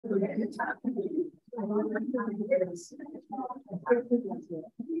Hey,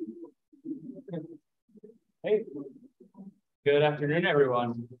 good afternoon,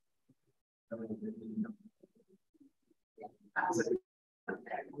 everyone.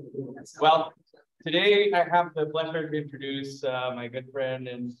 Well, today I have the pleasure to introduce my good friend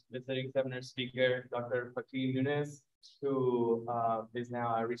and visiting seminar speaker, Dr. Joaquin Nunez, who is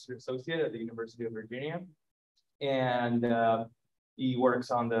now a research associate at the University of Virginia. And he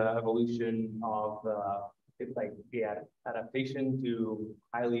works on the evolution of the adaptation to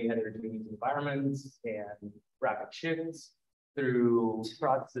highly heterogeneous environments and rapid shifts through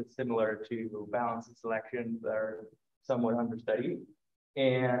processes similar to balance and selection that are somewhat understudied.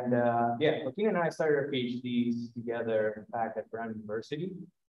 And Joaquin and I started our PhDs together back at Brown University.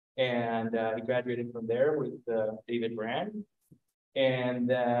 And he graduated from there with David Brand. And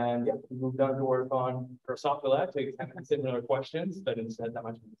then we moved on to work on Drosophila to examine similar questions, but instead not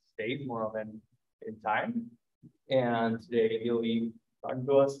much in space, more of in time. And today he'll be talking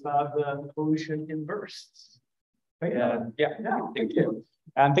to us about the evolution in bursts. Thank you.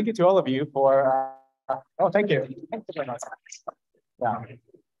 And thank you to all of you for, thank you. Thank you very much. Yeah.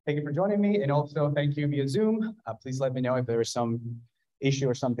 Thank you for joining me. And also thank you via Zoom. Please let me know if there is some issue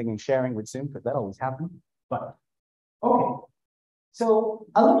or something in sharing with Zoom, because that always happens. But okay. So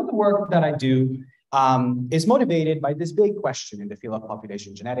a lot of the work that I do is motivated by this big question in the field of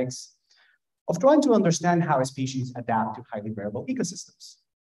population genetics of trying to understand how a species adapt to highly variable ecosystems.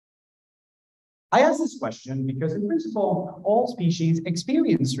 I ask this question because in principle, all species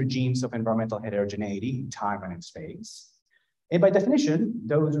experience regimes of environmental heterogeneity in time and in space. And by definition,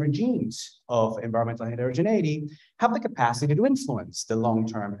 those regimes of environmental heterogeneity have the capacity to influence the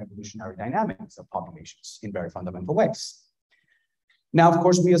long-term evolutionary dynamics of populations in very fundamental ways. Now, of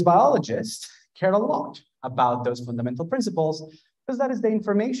course, we as biologists care a lot about those fundamental principles because that is the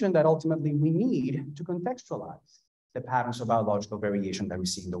information that ultimately we need to contextualize the patterns of biological variation that we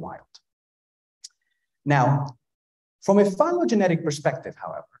see in the wild. Now, from a phylogenetic perspective,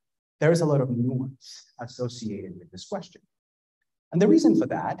 however, there is a lot of nuance associated with this question. And the reason for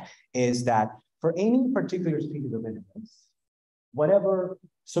that is that for any particular species of interest, whatever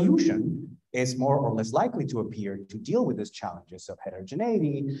solution is more or less likely to appear to deal with these challenges of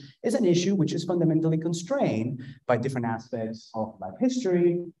heterogeneity is an issue which is fundamentally constrained by different aspects of life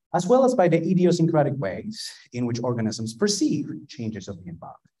history, as well as by the idiosyncratic ways in which organisms perceive changes of the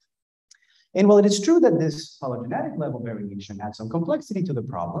environment. And while it is true that this phylogenetic level variation adds some complexity to the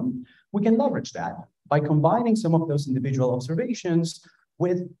problem, we can leverage that by combining some of those individual observations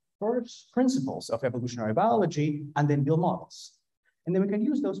with first principles of evolutionary biology and then build models. And then we can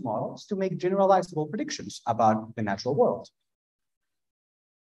use those models to make generalizable predictions about the natural world.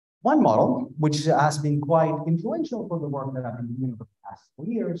 One model, which has been quite influential for the work that I've been doing over the past 4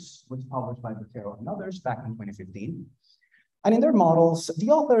 years, was published by Botero and others back in 2015. And in their models,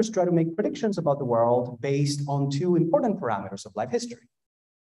 the authors try to make predictions about the world based on two important parameters of life history.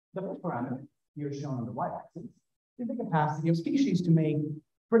 The first parameter, here shown on the y-axis, is the capacity of species to make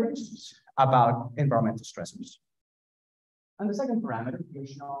predictions about environmental stressors. And the second parameter, here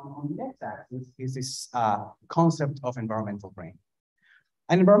shown on the x-axis, is this concept of environmental grain.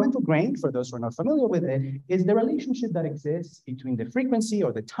 An environmental grain, for those who are not familiar with it, is the relationship that exists between the frequency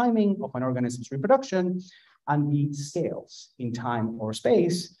or the timing of an organism's reproduction and the scales in time or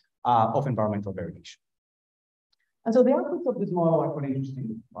space of environmental variation. And so the outputs of this model are quite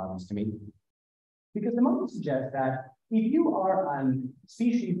interesting, to me, because the model suggests that if you are a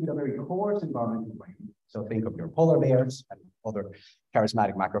species with a very coarse environmental grain, so think of your polar bears and other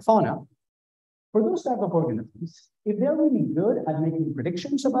charismatic macrofauna, for those type of organisms, if they're really good at making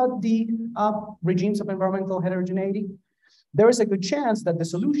predictions about the regimes of environmental heterogeneity, there is a good chance that the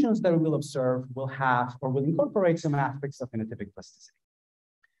solutions that we will observe will have or will incorporate some aspects of phenotypic plasticity.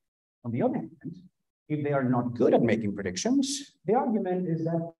 On the other hand, if they are not good at making predictions, the argument is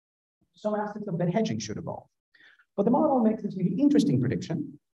that some aspects of bed hedging should evolve. But the model makes this really interesting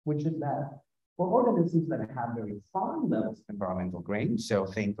prediction, which is that for organisms that have very fine levels of environmental grain, so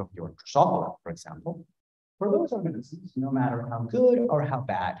think of your Drosophila, for example, for those organisms, no matter how good or how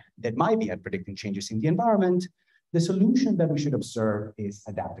bad they might be at predicting changes in the environment, the solution that we should observe is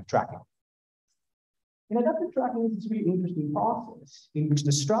adaptive tracking. And adaptive tracking is this really interesting process in which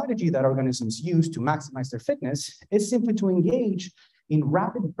the strategy that organisms use to maximize their fitness is simply to engage in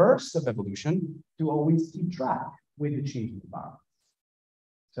rapid bursts of evolution to always keep track with the changing environment.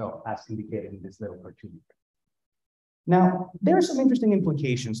 So as indicated in this little cartoon. Now, there are some interesting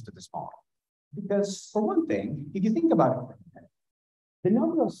implications to this model. Because for one thing, if you think about it for a minute, the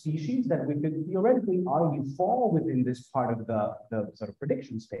number of species that we could theoretically argue fall within this part of the sort of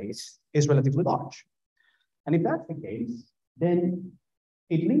prediction space is relatively large. And if that's the case, then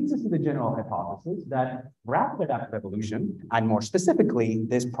it leads us to the general hypothesis that rapid adaptive evolution, and more specifically,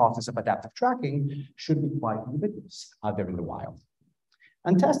 this process of adaptive tracking, should be quite ubiquitous out there in the wild.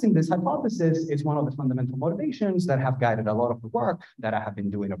 And testing this hypothesis is one of the fundamental motivations that have guided a lot of the work that I have been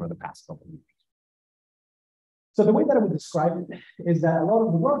doing over the past couple of years. So the way that I would describe it is that a lot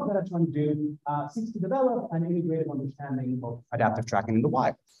of the work that I'm trying to do seeks to develop an integrated understanding of adaptive tracking in the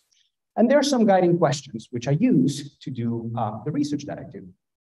wild. And there are some guiding questions which I use to do the research that I do.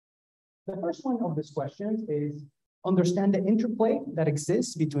 The first one of these questions is understand the interplay that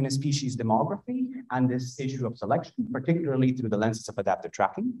exists between a species' demography and this issue of selection, particularly through the lenses of adaptive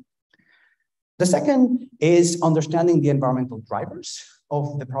tracking. The second is understanding the environmental drivers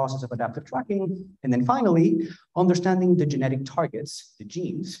of the process of adaptive tracking. And then finally, understanding the genetic targets, the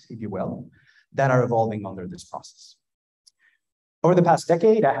genes, if you will, that are evolving under this process. Over the past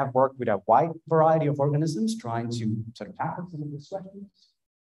decade, I have worked with a wide variety of organisms trying to sort of tackle some of these questions.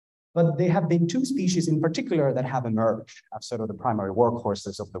 But there have been two species in particular that have emerged as sort of the primary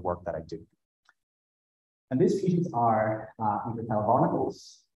workhorses of the work that I do. And these species are intertidal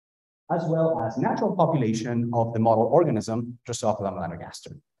barnacles, as well as natural population of the model organism, Drosophila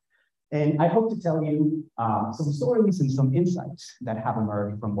melanogaster. And I hope to tell you some stories and some insights that have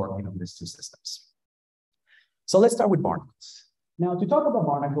emerged from working on these two systems. So let's start with barnacles. Now, to talk about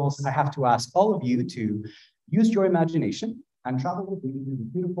barnacles, I have to ask all of you to use your imagination and travel with me to the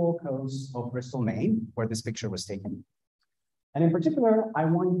beautiful coast of Bristol, Maine, where this picture was taken. And in particular, I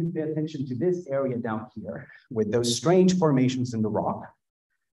want you to pay attention to this area down here with those strange formations in the rock,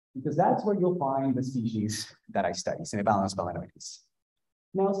 because that's where you'll find the species that I study, semibalance balanoides.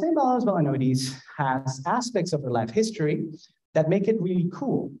 Now, semibalance balanoides has aspects of their life history that make it really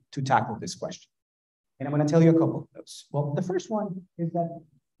cool to tackle this question. And I'm going to tell you a couple of those. Well, the first one is that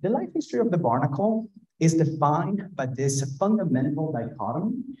the life history of the barnacle is defined by this fundamental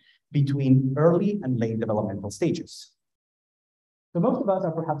dichotomy between early and late developmental stages. So most of us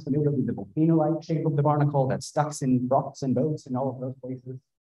are perhaps familiar with the volcano-like shape of the barnacle that stucks in rocks and boats and all of those places.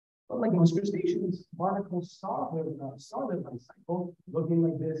 But like most crustaceans, barnacles start their life cycle looking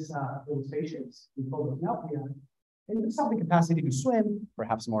like this little spaceships we call them nauplia, and they have the capacity to swim,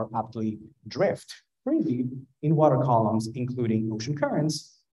 perhaps more aptly drift freely in water columns, including ocean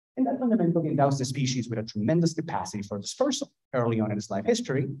currents. And that fundamentally endows the species with a tremendous capacity for dispersal early on in its life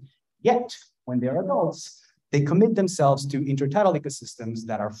history. Yet, when they're adults, they commit themselves to intertidal ecosystems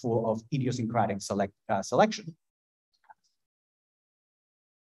that are full of idiosyncratic selection.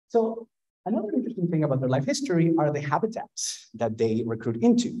 So another interesting thing about their life history are the habitats that they recruit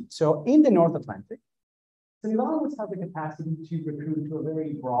into. So in the North Atlantic, semibalans have the capacity to recruit to a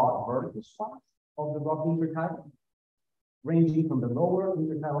very broad vertical swath of the rocky intertidal, ranging from the lower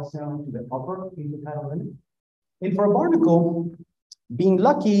intertidal zone to the upper intertidal limit. And for a barnacle, being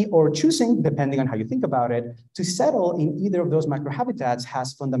lucky or choosing, depending on how you think about it, to settle in either of those microhabitats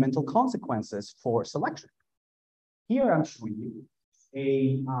has fundamental consequences for selection. Here I'm showing you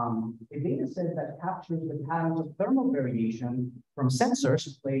a data set that captures the patterns of thermal variation from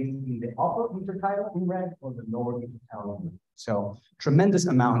sensors placed in the upper intertidal in red or the lower intertidal in red. So tremendous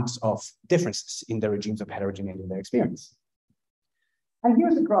amounts of differences in the regimes of heterogeneity in their experience. And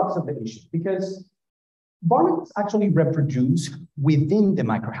here's the crux of the issue, because barnacles actually reproduce within the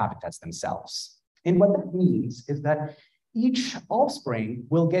microhabitats themselves. And what that means is that each offspring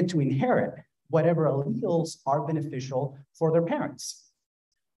will get to inherit whatever alleles are beneficial for their parents.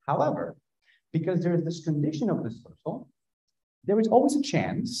 However, because there is this condition of dispersal, there is always a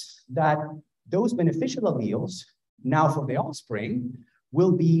chance that those beneficial alleles, now for the offspring,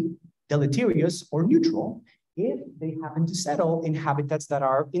 will be deleterious or neutral if they happen to settle in habitats that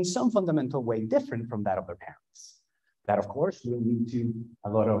are in some fundamental way different from that of their parents. That, of course, will lead to a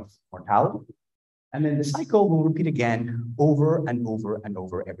lot of mortality. And then the cycle will repeat again over and over and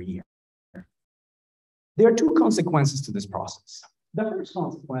over every year. There are two consequences to this process. The first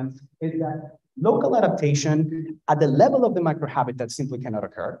consequence is that local adaptation at the level of the microhabitat simply cannot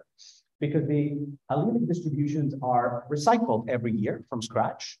occur because the allelic distributions are recycled every year from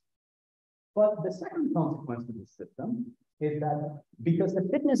scratch. But the second consequence of this system is that because the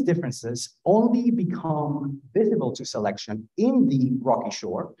fitness differences only become visible to selection in the rocky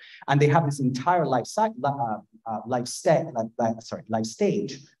shore, and they have this entire life stage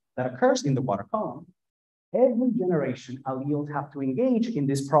that occurs in the water column, every generation, alleles have to engage in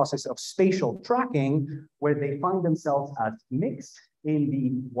this process of spatial tracking where they find themselves as mixed in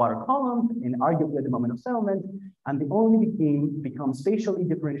the water column, and arguably at the moment of settlement, and they only become spatially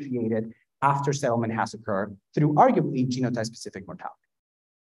differentiated after settlement has occurred through arguably genotype-specific mortality.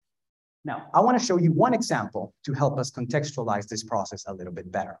 Now, I want to show you one example to help us contextualize this process a little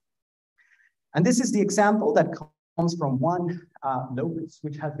bit better. And this is the example that comes from one locus,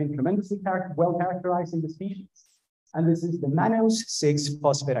 which has been tremendously well characterized in the species. And this is the mannose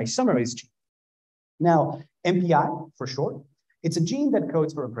 6-phosphate isomerase gene. Now, MPI, for short, it's a gene that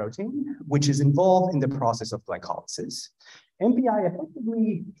codes for a protein, which is involved in the process of glycolysis. MPI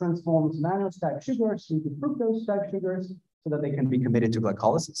effectively transforms mannose-type sugars into fructose-type sugars so that they can be committed to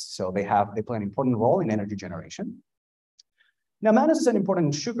glycolysis. So they play an important role in energy generation. Now, mannose is an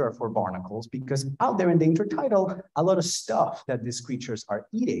important sugar for barnacles because out there in the intertidal, a lot of stuff that these creatures are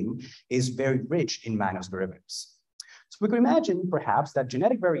eating is very rich in mannose derivatives. So we could imagine perhaps that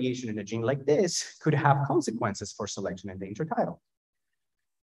genetic variation in a gene like this could have consequences for selection in the intertidal.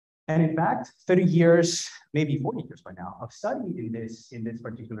 And in fact, 30 years, maybe 40 years by now, of study in this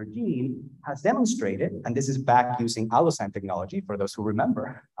particular gene has demonstrated, and this is back using allosign technology for those who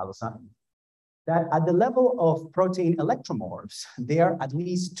remember allosign, that at the level of protein electromorphs, there are at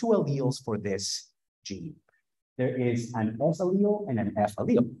least 2 alleles for this gene. There is an S allele and an F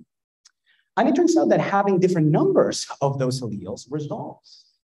allele. And it turns out that having different numbers of those alleles results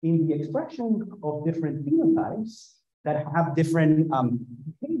in the expression of different phenotypes that have different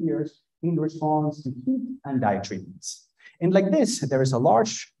behaviors in response to heat and diet treatments. And like this, there is a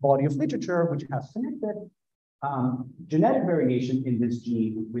large body of literature which has connected genetic variation in this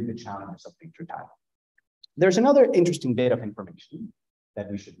gene with the challenges of the intertidal. There's another interesting bit of information that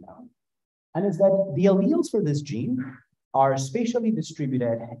we should know, and is that the alleles for this gene are spatially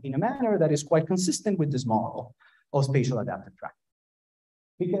distributed in a manner that is quite consistent with this model of spatial adaptive tracking.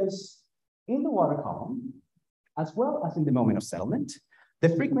 Because in the water column, as well as in the moment of settlement, the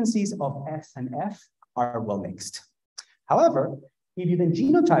frequencies of S and F are well mixed. However, if you then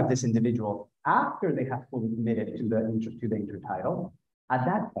genotype this individual after they have fully committed to the intertidal, at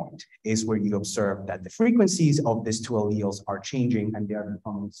that point is where you observe that the frequencies of these 2 alleles are changing and they are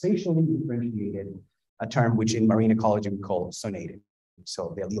becoming spatially differentiated, a term which in marine ecology we call sonated.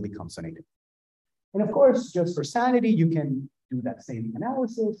 So the allele becomes sonated. And of course, just for sanity, you can do that same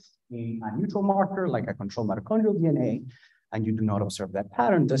analysis in a neutral marker like a control mitochondrial DNA, and you do not observe that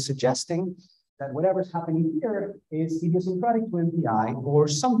pattern, thus suggesting that whatever's happening here is idiosyncratic to MPI or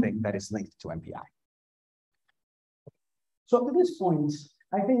something that is linked to MPI. So up to this point,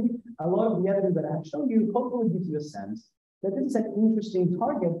 I think a lot of the evidence that I've shown you hopefully gives you a sense that this is an interesting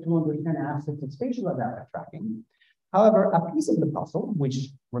target to understand aspects of spatial adaptive tracking. However, a piece of the puzzle, which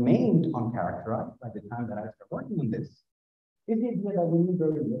remained uncharacterized by the time that I started working on this, is the idea that we knew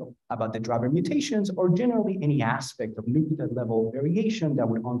very little about the driver mutations or generally any aspect of nucleotide level variation that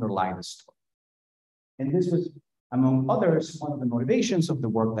would underlie the story. And this was, among others, one of the motivations of the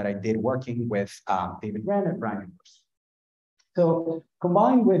work that I did working with David Grant at Brown University. So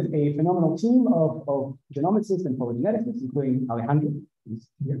combined with a phenomenal team of genomicists and phylogeneticists, including Alejandro, who's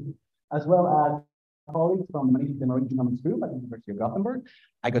here, as well as colleagues from the Marine Genomics Group at the University of Gothenburg,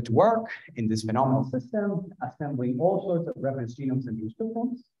 I got to work in this phenomenal system, assembling all sorts of reference genomes and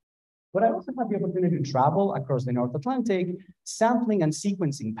transcriptomes. But I also had the opportunity to travel across the North Atlantic, sampling and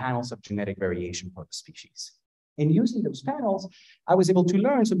sequencing panels of genetic variation for the species. And using those panels, I was able to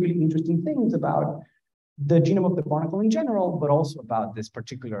learn some really interesting things about the genome of the barnacle in general, but also about this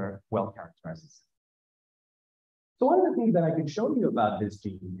particular well-characterized system. So one of the things that I can show you about this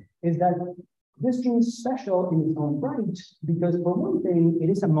gene is that this gene is special in its own right, because for one thing, it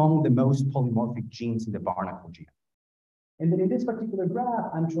is among the most polymorphic genes in the barnacle genome. And then in this particular graph,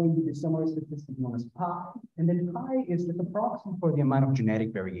 I'm showing you the summary statistic known as pi, and then pi is the proxy for the amount of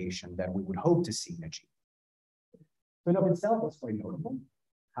genetic variation that we would hope to see in a gene. So in of itself, that's quite notable.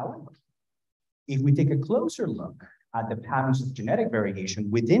 However, if we take a closer look at the patterns of genetic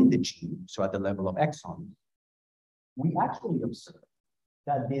variation within the gene, so at the level of exons, we actually observe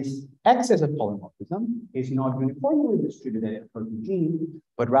that this excess of polymorphism is not uniformly distributed across the gene,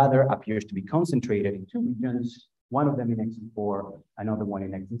 but rather appears to be concentrated in 2 regions, one of them in exon 4, another one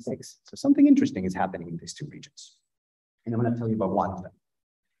in exon 6. So something interesting is happening in these 2 regions. And I'm going to tell you about one of them.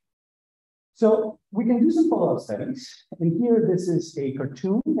 So we can do some follow-up studies. And here, this is a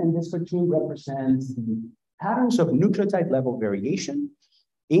cartoon, and this cartoon represents the patterns of nucleotide level variation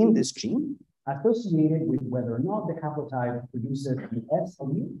in this gene associated with whether or not the haplotype produces an S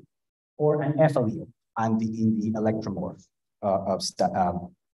allele or an F allele in the electromorph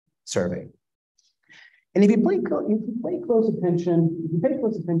survey. And if you pay close attention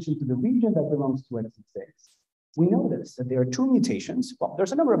to the region that belongs to exon 6, we notice that there are two mutations. Well,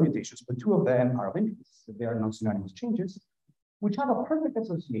 there's a number of mutations, but two of them are of interest. They are non-synonymous changes, which have a perfect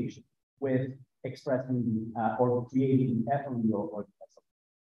association with expressing or creating F allele or dispersal.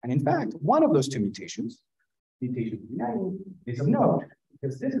 And in fact, one of those two mutations, mutation 39, is of note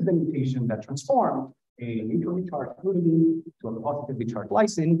because this is the mutation that transformed a neutrally charged glutamine to a positively charged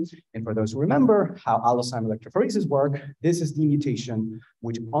lysine. And for those who remember how allozyme electrophoresis work, this is the mutation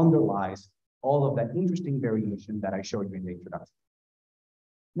which underlies all of that interesting variation that I showed you in the introduction.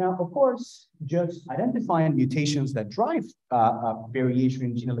 Now, of course, just identifying mutations that drive variation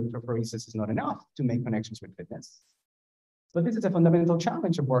in gene electrophoresis is not enough to make connections with fitness. But this is a fundamental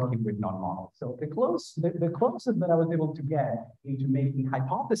challenge of working with non-models. So the closest that I was able to get into making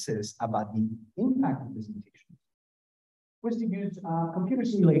hypotheses about the impact of this mutation was to use computer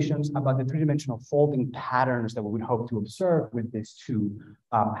simulations about the three-dimensional folding patterns that we would hope to observe with these two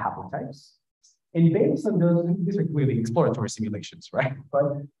haplotypes. And based on those, these are clearly exploratory simulations, right?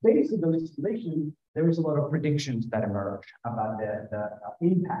 But based on those simulations, there is a lot of predictions that emerge about the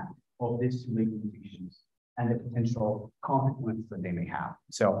impact of these two mutations and the potential consequences that they may have.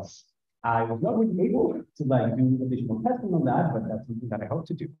 So I was not really able to do additional testing on that, but that's something that I hope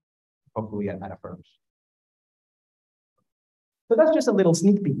to do, hopefully at a first. So that's just a little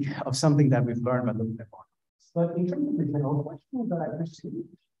sneak peek of something that we've learned about looking at barnacles. But in terms of the general questions that I pursued,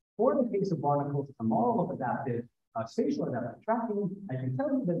 for the case of barnacles, a model of adaptive spatial adaptive tracking, I can tell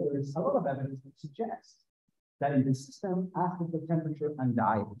you that there is a lot of evidence that suggests that in the system, aspects of temperature and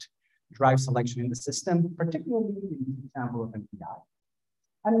diet drive selection in the system, particularly in the example of MPI.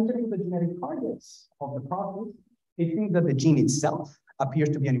 And in terms of the genetic targets of the process, it seems that the gene itself appears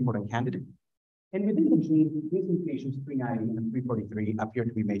to be an important candidate. And within the gene, these mutations 390 and 343 appear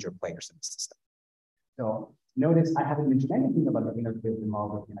to be major players in the system. So notice I haven't mentioned anything about the intertidal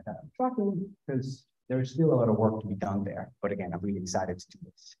model in adaptive tracking because there's still a lot of work to be done there. But again, I'm really excited to do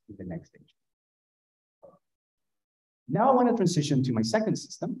this in the next stage. Now I want to transition to my second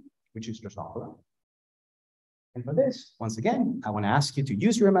system, which is Drosophila. And for this, once again, I want to ask you to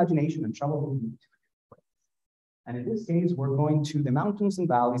use your imagination and travel with me to a different place. And in this case, we're going to the mountains and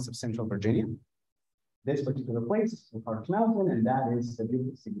valleys of Central Virginia. This particular place is the Park Mountain, and that is the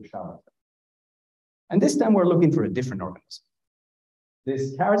beautiful Charlotte. And this time we're looking for a different organism.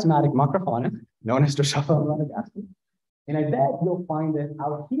 This charismatic macrofauna, known as Drosophila melanogaster. And I bet you'll find it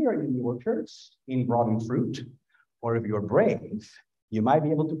out here in the orchards, in rotting fruit, or if you're brave, you might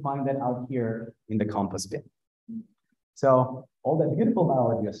be able to find that out here in the compost bin. So all that beautiful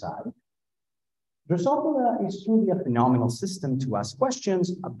biology aside, Drosophila is truly a phenomenal system to ask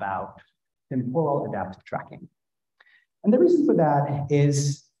questions about temporal adaptive tracking. And the reason for that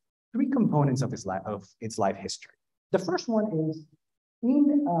is three components of its life history. The first one is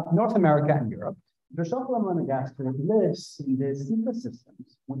in North America and Europe, Drosophila melanogaster lives in these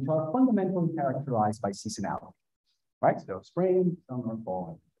ecosystems, which are fundamentally characterized by seasonality, right? So spring, summer,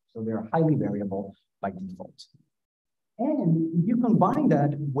 fall. So they're highly variable by default. And you combine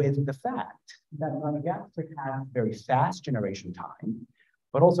that with the fact that melanogaster has very fast generation time,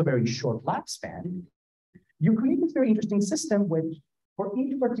 but also very short lifespan, you create this very interesting system which, for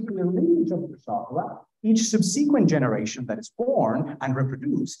each particular lineage of Drosophila, each subsequent generation that is born and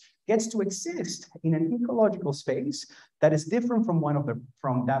reproduced gets to exist in an ecological space that is different from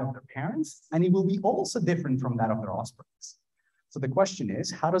that of their parents, and it will be also different from that of their offspring. So the question is,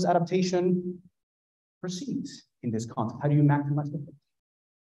 how does adaptation proceed in this context? How do you maximize it?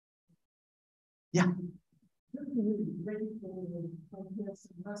 Yeah.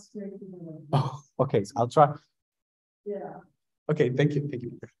 Oh, okay, so I'll try. Yeah. Okay, thank you.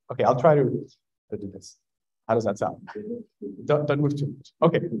 Okay, I'll try to do this. How does that sound? Don't move too much.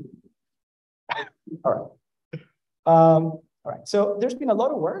 Okay. All right. So there's been a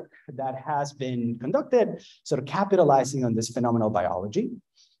lot of work that has been conducted, sort of capitalizing on this phenomenal biology.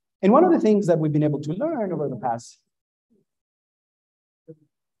 And one of the things that we've been able to learn over the past.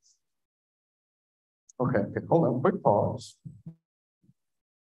 Okay, hold on, quick pause.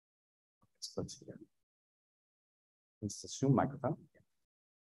 Let's see here. It's the Zoom microphone.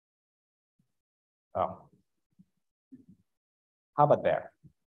 Oh. How about there?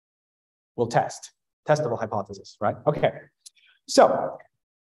 We'll test. Testable hypothesis, right? Okay. So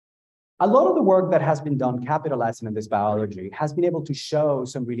a lot of the work that has been done capitalizing on this biology has been able to show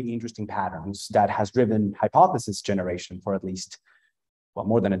some really interesting patterns that has driven hypothesis generation for at least, well,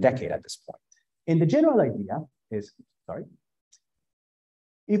 more than a decade at this point. And the general idea is,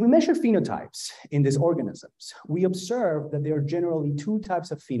 if we measure phenotypes in these organisms, we observe that there are generally two types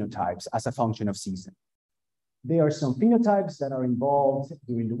of phenotypes as a function of season. There are some phenotypes that are involved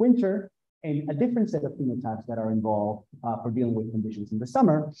during the winter, and a different set of phenotypes that are involved for dealing with conditions in the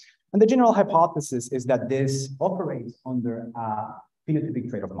summer. And the general hypothesis is that this operates under a phenotypic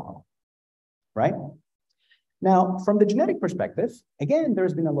trade-off model, right? Now, from the genetic perspective, again,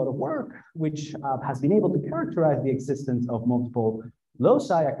 there's been a lot of work which has been able to characterize the existence of multiple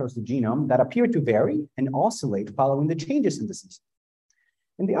loci across the genome that appear to vary and oscillate following the changes in the season.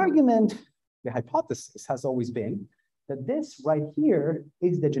 And the argument, the hypothesis has always been that this right here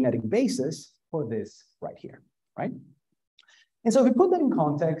is the genetic basis for this right here, right? And so if we put that in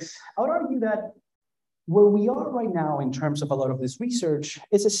context, I would argue that where we are right now in terms of a lot of this research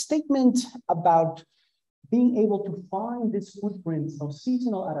is a statement about being able to find these footprints of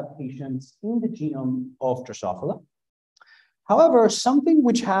seasonal adaptations in the genome of Drosophila. However, something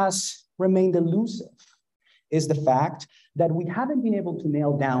which has remained elusive is the fact that we haven't been able to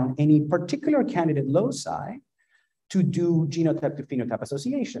nail down any particular candidate loci to do genotype to phenotype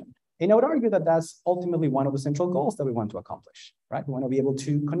association. And I would argue that that's ultimately one of the central goals that we want to accomplish, right? We want to be able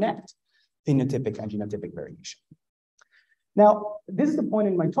to connect phenotypic and genotypic variation. Now, this is the point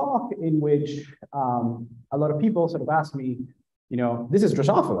in my talk in which a lot of people sort of ask me, you know, this is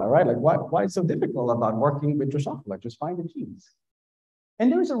Drosophila, right? Like, why it's so difficult about working with Drosophila? Just find the genes. And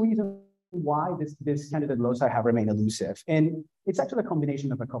there is a reason why this candidate loci have remained elusive. And it's actually a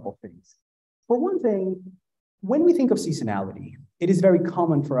combination of a couple of things. For one thing, when we think of seasonality, it is very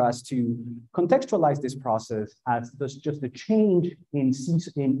common for us to contextualize this process as just a change in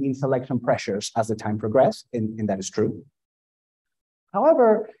selection pressures as the time progresses, and that is true.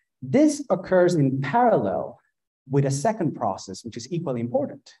 However, this occurs in parallel with a second process, which is equally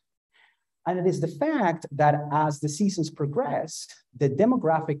important. And it is the fact that as the seasons progress, the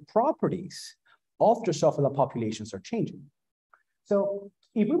demographic properties of Drosophila populations are changing. So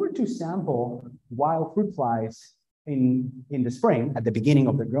if we were to sample wild fruit flies in the spring, at the beginning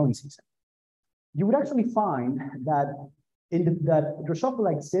of the growing season, you would actually find that that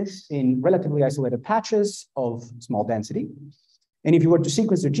Drosophila exists in relatively isolated patches of small density. And if you were to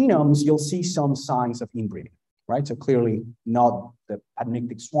sequence their genomes, you'll see some signs of inbreeding, right? So clearly not the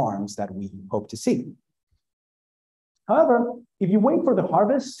panictic swarms that we hope to see. However, if you wait for the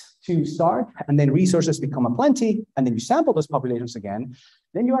harvest to start and then resources become aplenty, and then you sample those populations again,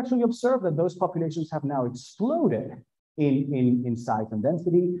 then you actually observe that those populations have now exploded in size and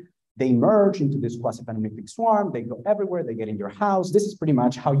density. They merge into this quasi-panictic swarm. They go everywhere. They get in your house. This is pretty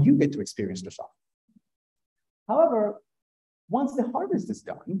much how you get to experience Drosophila. However, once the harvest is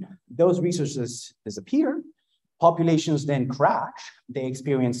done, those resources disappear. Populations then crash, they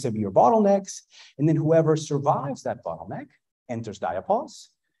experience severe bottlenecks, and then whoever survives that bottleneck enters diapause,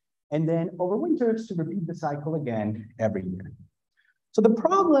 and then overwinters to repeat the cycle again every year. So the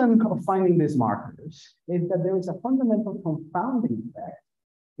problem of finding these markers is that there is a fundamental confounding effect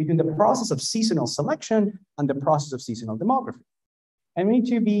between the process of seasonal selection and the process of seasonal demography. And we need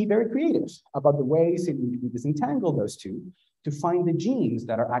to be very creative about the ways in which we disentangle those two to find the genes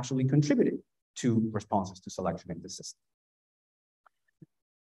that are actually contributing to responses to selection in the system.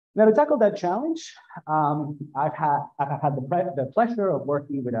 Now, to tackle that challenge, I've had the pleasure of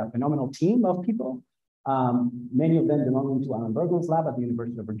working with a phenomenal team of people, many of them belonging to Alan Bergman's lab at the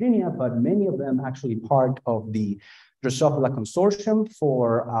University of Virginia, but many of them actually part of the Drosophila Consortium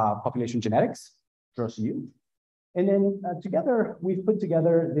for Population Genetics, DROSU. And then together, we've put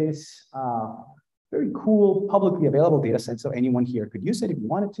together this very cool publicly available data set, so anyone here could use it if you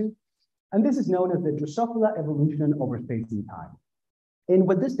wanted to. And this is known as the Drosophila evolution over space and time. And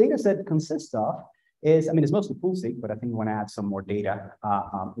what this data set consists of is, I mean, it's mostly pool-seq, but I think we want to add some more data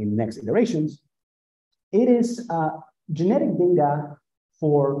in next iterations. It is genetic data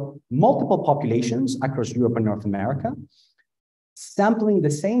for multiple populations across Europe and North America, sampling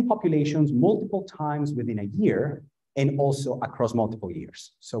the same populations multiple times within a year and also across multiple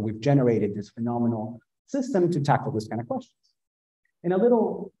years. So we've generated this phenomenal system to tackle this kind of questions. And a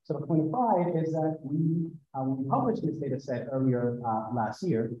little sort of point of pride is that we published this data set earlier last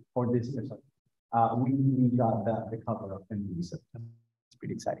year, or this year, sorry. We got the cover of MD, so it's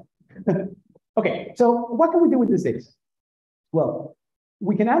pretty exciting. Okay, so what can we do with this data set? Well,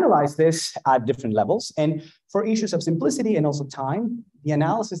 we can analyze this at different levels. And for issues of simplicity and also time, the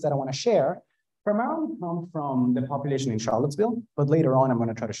analysis that I want to share primarily come from the population in Charlottesville, but later on, I'm going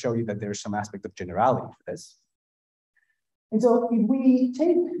to try to show you that there's some aspect of generality for this. And so if we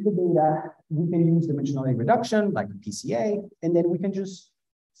take the data, we can use dimensionality reduction like the PCA, and then we can just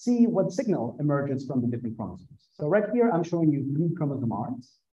see what signal emerges from the different chromosomes. So right here, I'm showing you 3 chromosome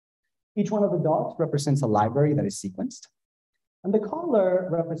arms. Each one of the dots represents a library that is sequenced. And the color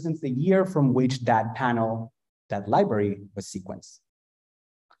represents the year from which that panel, that library was sequenced.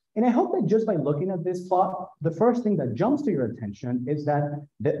 And I hope that just by looking at this plot, the first thing that jumps to your attention is that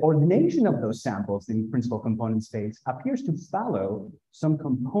the ordination of those samples in principal component states appears to follow some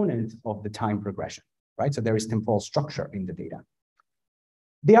component of the time progression, right? So there is temporal structure in the data.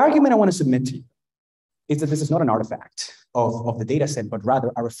 The argument I want to submit to you is that this is not an artifact of the data set, but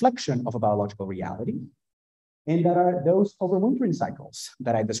rather a reflection of a biological reality. And that are those overwintering cycles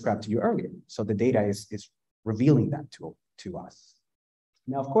that I described to you earlier. So the data is revealing that to us.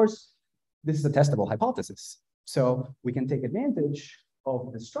 Now, of course, this is a testable hypothesis. So we can take advantage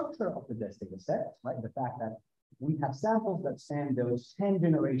of the structure of the DES data set, right? The fact that we have samples that span those 10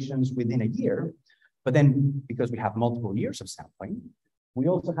 generations within a year, but then because we have multiple years of sampling, we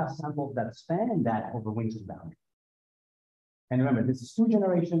also have samples that span that overwintering boundary. And remember, this is 2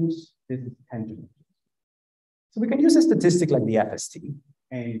 generations, this is 10 generations. So we can use a statistic like the FST.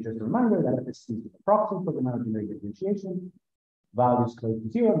 And just a reminder that FST is a proxy for the amount of genetic differentiation. Values close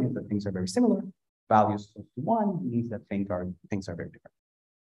to 0 means that things are very similar. Values close to 1 means that things are very different.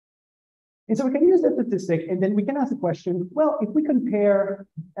 And so we can use that statistic, and then we can ask the question, well, if we compare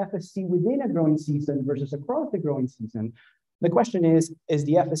FST within a growing season versus across the growing season, the question is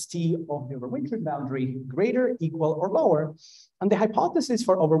the FST of the overwintering boundary greater, equal, or lower? And the hypothesis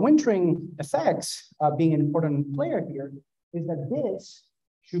for overwintering effects being an important player here is that this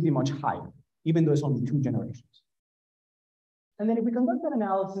should be much higher, even though it's only 2 generations. And then if we conduct that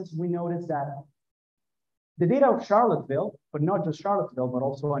analysis, we notice that the data of Charlottesville, but not just Charlottesville, but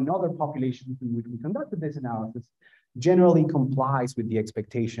also another population in which we conducted this analysis, generally complies with the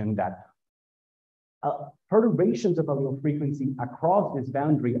expectation that perturbations of allele frequency across this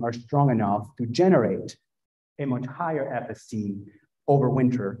boundary are strong enough to generate a much higher FST over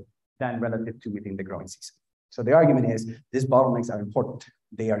winter than relative to within the growing season. So the argument is these bottlenecks are important.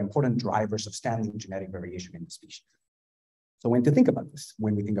 They are important drivers of standing genetic variation in the species. So when to think about this,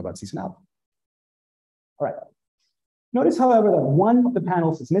 when we think about seasonality. All right. Notice, however, that one of the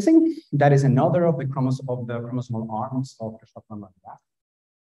panels is missing. That is another of the chromosomal arms of Drosophila.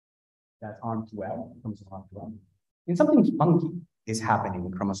 That's arm 12, chromosomal arm 12. And something funky is happening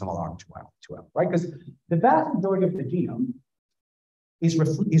in chromosomal arm 12, right? Because the vast majority of the genome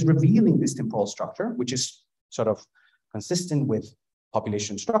is revealing this temporal structure, which is sort of consistent with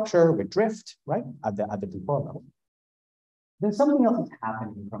population structure, with drift, right? At the temporal level. Then something else is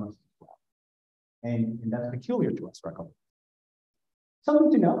happening in chromosome 12. And that's peculiar to us, right?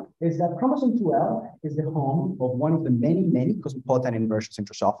 Something to note is that chromosome 12 is the home of one of the many cosmopolitan inversions in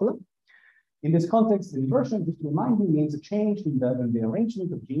Drosophila. In this context, the inversion, just to remind you, means a change in the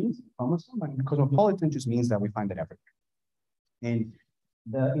arrangement of genes in the chromosome, and cosmopolitan just means that we find it everywhere. And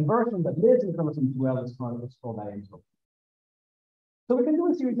the inversion that lives in chromosome 12 is called dientropy. So we can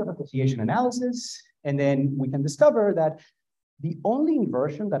do a series of association analysis, and then we can discover that the only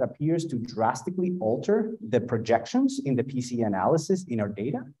inversion that appears to drastically alter the projections in the PCA analysis in our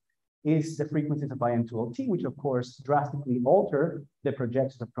data is the frequencies of IN2LT, which of course drastically alter the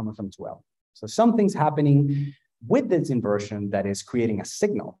projections of chromosome 12. So something's happening with this inversion that is creating a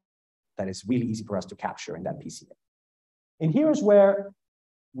signal that is really easy for us to capture in that PCA. And here's where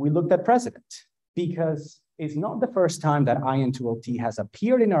we looked at precedent, because it's not the first time that IN2LT has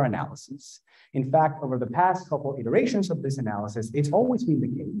appeared in our analysis. In fact, over the past couple iterations of this analysis, it's always been the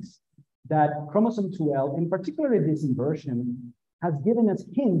case that chromosome 12, in particular this inversion, has given us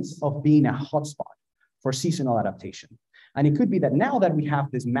hints of being a hotspot for seasonal adaptation. And it could be that now that we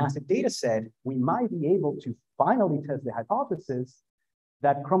have this massive data set, we might be able to finally test the hypothesis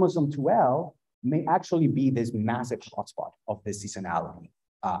that chromosome 12 may actually be this massive hotspot of this seasonality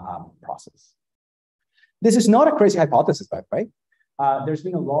process. This is not a crazy hypothesis, by the way. There's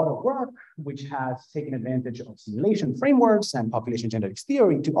been a lot of work which has taken advantage of simulation frameworks and population genetics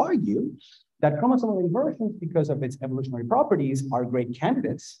theory to argue that chromosomal inversions, because of its evolutionary properties, are great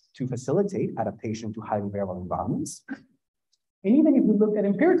candidates to facilitate adaptation to highly variable environments. And even if we look at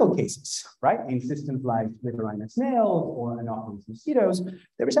empirical cases, right, in systems like litter snails or Anopheles mosquitoes,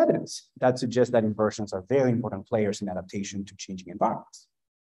 there is evidence that suggests that inversions are very important players in adaptation to changing environments.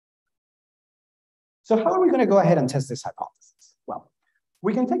 So how are we going to go ahead and test this hypothesis? Well,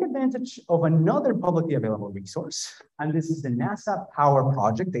 we can take advantage of another publicly available resource, and this is the NASA Power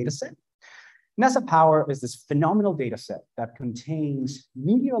Project dataset. NASA Power is this phenomenal dataset that contains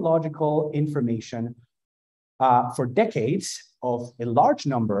meteorological information for decades of a large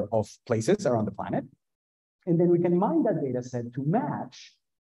number of places around the planet. And then we can mine that data set to match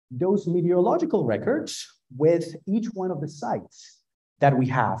those meteorological records with each one of the sites that we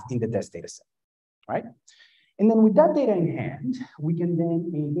have in the DES data set, right? And then with that data in hand, we can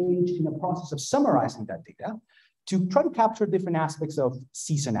then engage in a process of summarizing that data to try to capture different aspects of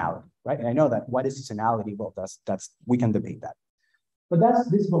seasonality, right? And I know that what is seasonality? Well, we can debate that. But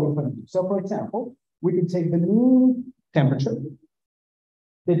this is what we're going to do. So for example, we could take the mean temperature,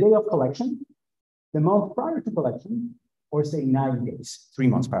 the day of collection, the month prior to collection, or say 9 days, 3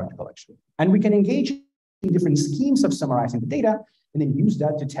 months prior to collection. And we can engage in different schemes of summarizing the data and then use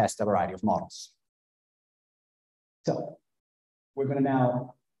that to test a variety of models. So we're going to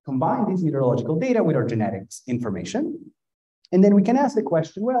now combine these meteorological data with our genetics information. And then we can ask the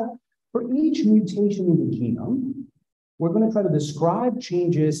question, well, for each mutation in the genome, we're going to try to describe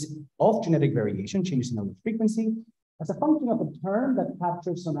changes of genetic variation, changes in allele frequency, as a function of a term that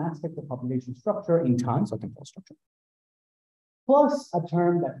captures some aspect of population structure in time, so temporal structure, plus a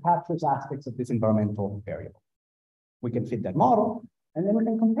term that captures aspects of this environmental variable. We can fit that model, and then we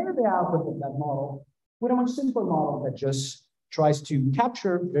can compare the output of that model with a much simpler model that just tries to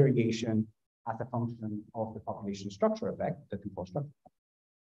capture variation as a function of the population structure effect, the temporal structure.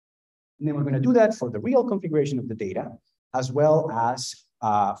 And then we're going to do that for the real configuration of the data, as well as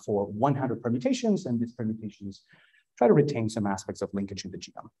for 100 permutations, and these permutations try to retain some aspects of linkage in the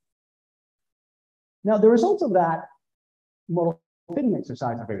genome. Now, the results of that model fitting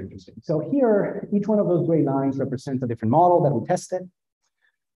exercise are very interesting. So here, each one of those gray lines represents a different model that we tested.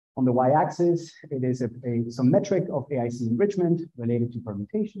 On the y-axis, it is some metric of AIC enrichment related to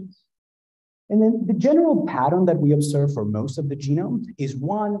permutations. And then the general pattern that we observe for most of the genome is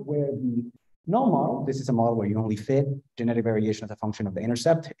one where the null model, this is a model where you only fit genetic variation as a function of the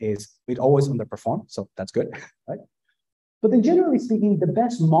intercept, it always underperforms, so that's good, right? But then generally speaking, the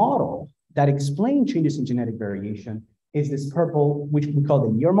best model that explains changes in genetic variation is this purple, which we call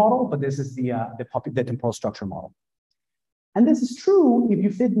the year model, but this is the temporal structure model. And this is true if you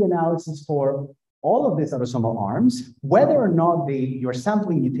fit the analysis for all of these autosomal arms, whether or not you're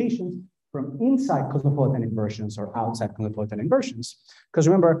sampling mutations from inside cosmopolitan inversions or outside cosmopolitan inversions. Because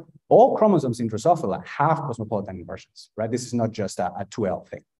remember, all chromosomes in Drosophila have cosmopolitan inversions, right? This is not just a 2L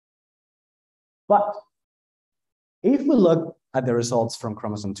thing. But if we look at the results from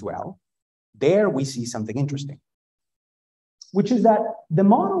chromosome 2L, there we see something interesting, which is that the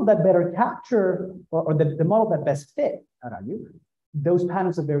model that better capture, or the model that best fit, those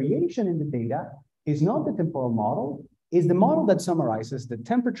patterns of variation in the data is not the temporal model, is the model that summarizes the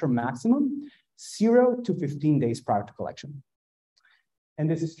temperature maximum 0 to 15 days prior to collection. And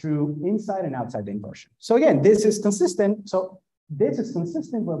this is true inside and outside the inversion. So again, this is consistent. So this is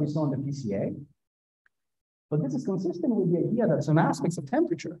consistent with what we saw in the PCA, but this is consistent with the idea that some aspects of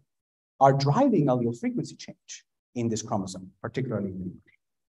temperature are driving allele frequency change in this chromosome, particularly in the inversion.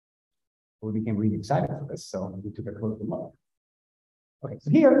 We became really excited for this, so we took a closer look. Okay,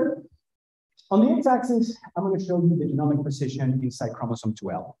 so here, on the x-axis, I'm going to show you the genomic position inside chromosome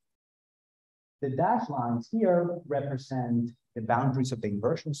 2L. The dashed lines here represent the boundaries of the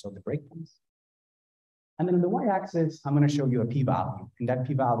inversion, so the breakpoints. And then on the y-axis, I'm going to show you a p-value, and that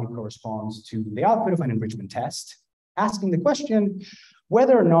p-value corresponds to the output of an enrichment test, asking the question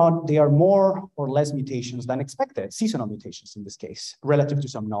whether or not they are more or less mutations than expected, seasonal mutations in this case, relative to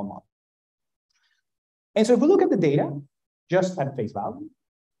some null model. And so if we look at the data, just at face value,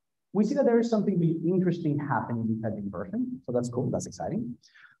 we see that there is something really interesting happening inside the inversion. So that's cool, that's exciting.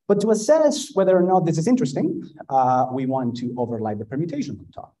 But to assess whether or not this is interesting, we want to overlay the permutation on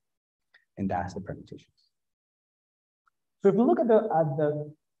top. And that's the permutations. So if we look at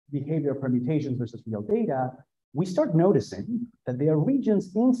the behavior of permutations versus real data, we start noticing that there are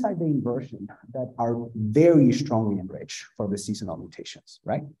regions inside the inversion that are very strongly enriched for the seasonal mutations,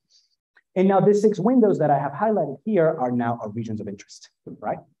 right? And now the 6 windows that I have highlighted here are now our regions of interest,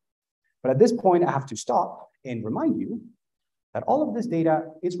 right? But at this point, I have to stop and remind you that all of this data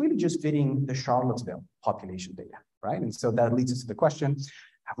is really just fitting the Charlottesville population data, right? And so that leads us to the question,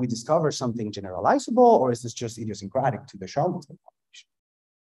 have we discovered something generalizable, or is this just idiosyncratic to the Charlottesville population?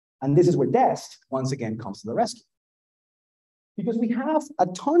 And this is where DEST, once again, comes to the rescue. Because we have a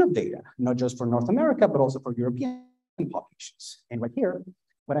ton of data, not just for North America, but also for European populations. And right here,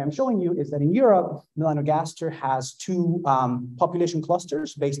 what I'm showing you is that in Europe, melanogaster has 2 population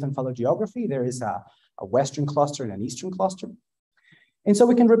clusters based on phylogeography. There is a Western cluster and an Eastern cluster. And so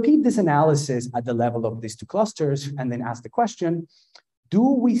we can repeat this analysis at the level of these 2 clusters and then ask the question, do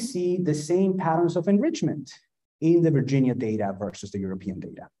we see the same patterns of enrichment in the Virginia data versus the European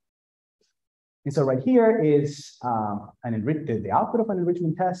data? And so right here is the output of an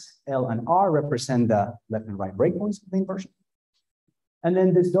enrichment test. L and R represent the left and right breakpoints of the inversion. And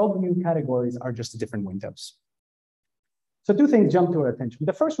then these W categories are just the different windows. So 2 things jump to our attention.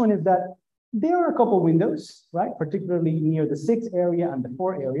 The first one is that there are a couple windows, right? Particularly near the 6 area and the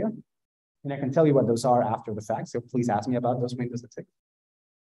 4 area, and I can tell you what those are after the fact, so please ask me about those window statistics,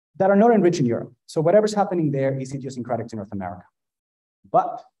 that are not enriched in Europe. So whatever's happening there is idiosyncratic to North America.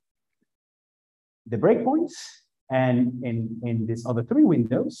 But the breakpoints and in these other three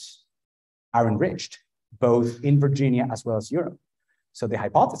windows are enriched, both in Virginia as well as Europe. So the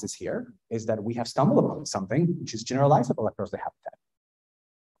hypothesis here is that we have stumbled upon something which is generalizable across the habitat.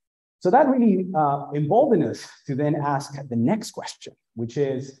 So that really emboldened us to then ask the next question, which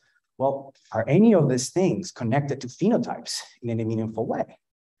is, well, are any of these things connected to phenotypes in any meaningful way?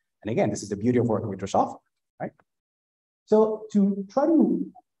 And again, this is the beauty of working with Drosophila, right? So to try to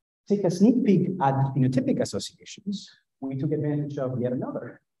take a sneak peek at phenotypic associations, we took advantage of yet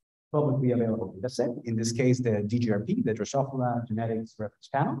another publicly available data set, in this case, the DGRP, the Drosophila Genetics Reference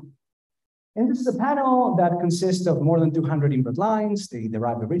Panel. And this is a panel that consists of more than 200 inbred lines. They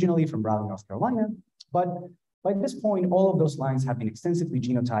derived originally from Raleigh, North Carolina. But by this point, all of those lines have been extensively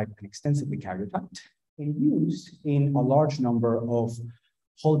genotyped and extensively karyotyped and used in a large number of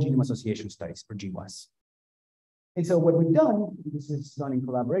whole genome association studies, or GWAS. And so what we've done, this is done in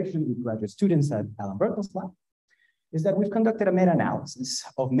collaboration with graduate students at Alan Berkel's lab, is that we've conducted a meta-analysis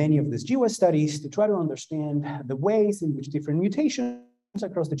of many of these GWAS studies to try to understand the ways in which different mutations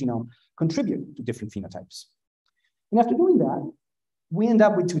across the genome contribute to different phenotypes. And after doing that, we end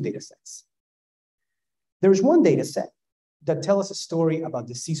up with two data sets. There is one data set that tells us a story about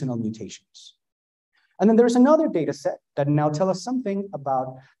the seasonal mutations. And then there's another data set that now tells us something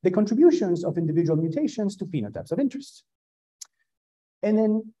about the contributions of individual mutations to phenotypes of interest. And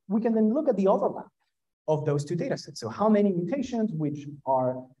then we can then look at the overlap of those two data sets. So how many mutations, which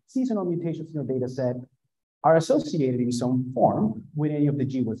are seasonal mutations in your data set, are associated in some form with any of the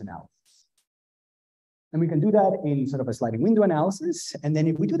GWAS analysis. And we can do that in sort of a sliding window analysis. And then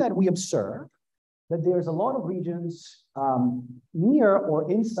if we do that, we observe that there's a lot of regions near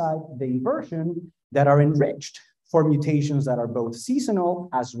or inside the inversion that are enriched for mutations that are both seasonal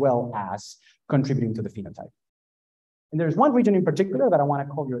as well as contributing to the phenotype. And there's one region in particular that I want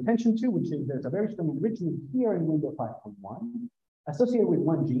to call your attention to, which is there's a very strong enrichment here in window 5.1 associated with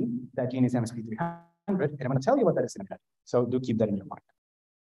one gene. That gene is MSP300, and I'm going to tell you what that is in a minute. So do keep that in your mind.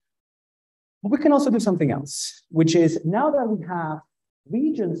 But we can also do something else, which is now that we have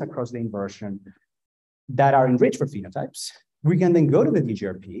regions across the inversion that are enriched for phenotypes, we can then go to the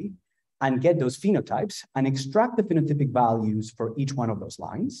DGRP and get those phenotypes and extract the phenotypic values for each one of those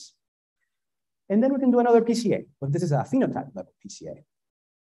lines. And then we can do another PCA, but this is a phenotype level PCA.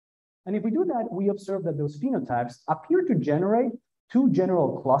 And if we do that, we observe that those phenotypes appear to generate two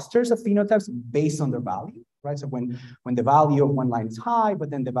general clusters of phenotypes based on their value, right? So when the value of one line is high,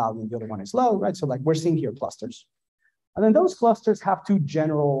 but then the value of the other one is low, right? So like we're seeing here clusters. And then those clusters have two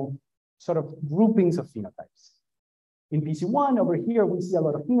general sort of groupings of phenotypes. In PC1 over here, we see a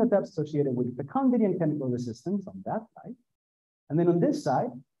lot of phenotypes associated with fecundity and chemical resistance on that side. And then on this side,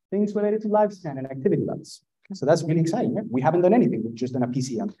 things related to lifespan and activity levels. Okay, so that's really exciting. Right? We haven't done anything, we've just done a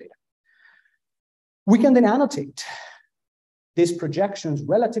PCA on the data. We can then annotate these projections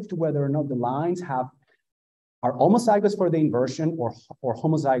relative to whether or not the lines are homozygous for the inversion or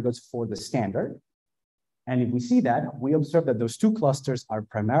homozygous for the standard. And if we see that, we observe that those two clusters are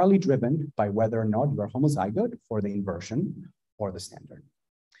primarily driven by whether or not you are homozygote for the inversion or the standard.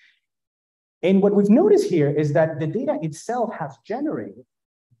 And what we've noticed here is that the data itself has generated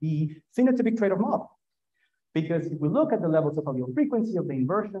the phenotypic trade-off model. Because if we look at the levels of allele frequency of the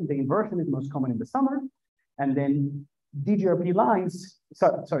inversion is most common in the summer, and then DGRP lines,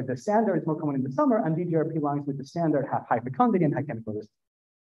 sorry, the standard is more common in the summer, and DGRP lines with the standard have high fecundity and high chemical resistance.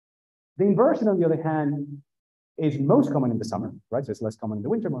 The inversion, on the other hand, is most common in the summer, right? So it's less common in the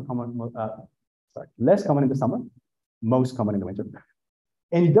winter, less common in the summer, most common in the winter.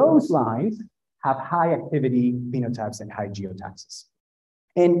 And those lines have high activity phenotypes and high geotaxis.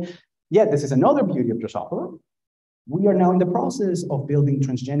 And yet, this is another beauty of Drosophila. We are now in the process of building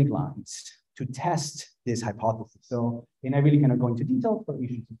transgenic lines to test this hypothesis. So, and I really cannot go into detail for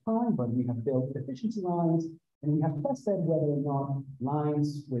issues of time, but we have built efficiency lines, and we have tested whether or not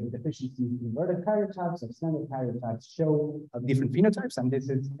lines with deficiencies in inverted karyotypes or standard karyotypes show different phenotypes. And this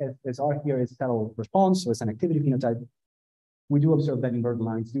is, as R here is cell response, so it's an activity phenotype. We do observe that inverted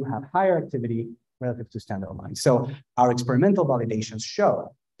lines do have higher activity relative to standard lines. So our experimental validations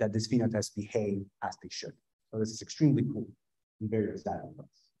show that these phenotypes behave as they should. So this is extremely cool and very exciting for us.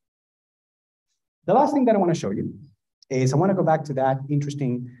 The last thing that I want to show you is I want to go back to that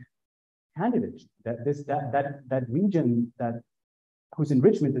interesting candidate, that region whose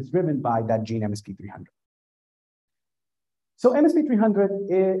enrichment is driven by that gene MSP300. So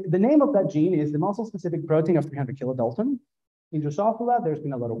MSP300, the name of that gene is the muscle-specific protein of 300 kilodalton. In Drosophila, there's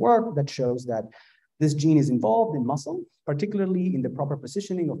been a lot of work that shows that this gene is involved in muscle, particularly in the proper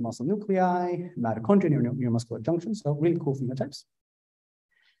positioning of muscle nuclei, mitochondria, neuromuscular junctions, so really cool phenotypes.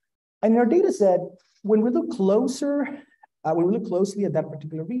 And in our data set, when we look closely at that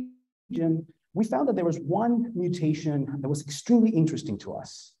particular region, we found that there was one mutation that was extremely interesting to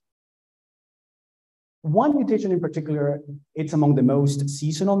us. One mutation in particular, it's among the most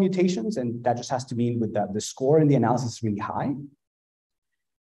seasonal mutations, and that just has to mean with that the score in the analysis is really high.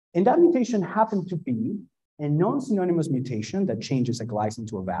 And that mutation happened to be a non-synonymous mutation that changes a glycine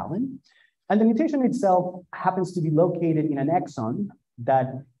to a valine. And the mutation itself happens to be located in an exon that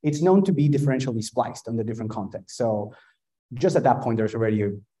it's known to be differentially spliced under different contexts. So just at that point, there's already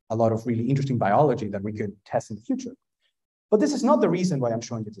a lot of really interesting biology that we could test in the future. But this is not the reason why I'm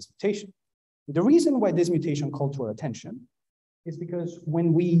showing you this mutation. The reason why this mutation called to our attention is because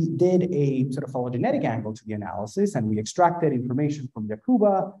when we did a sort of phylogenetic angle to the analysis and we extracted information from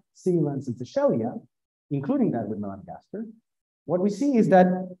Yacuba, simulans, and sessile, including that with melanogaster, what we see is that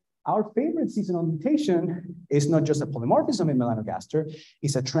our favorite seasonal mutation is not just a polymorphism in melanogaster,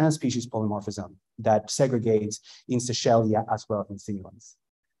 it's a trans-species polymorphism that segregates in sessile as well as in simulans.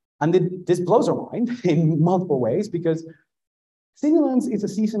 And this blows our mind in multiple ways because simulans is a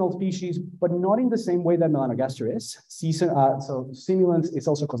seasonal species, but not in the same way that melanogaster is. So simulans is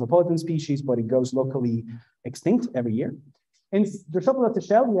also a cosmopolitan species, but it goes locally extinct every year. And Drosophila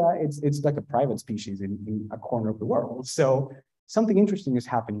sessile, it's like a private species in a corner of the world. So something interesting is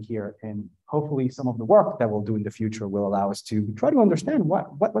happening here, and hopefully some of the work that we'll do in the future will allow us to try to understand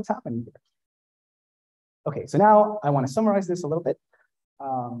what's happening here. Okay, so now I want to summarize this a little bit.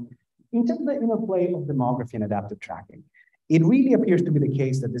 In terms of the interplay of demography and adaptive tracking, it really appears to be the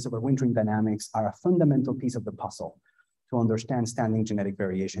case that these overwintering dynamics are a fundamental piece of the puzzle to understand standing genetic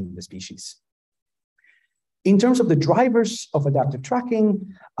variation in the species. In terms of the drivers of adaptive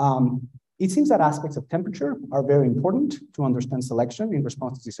tracking, it seems that aspects of temperature are very important to understand selection in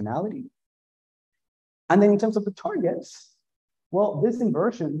response to seasonality. And then in terms of the targets, well, this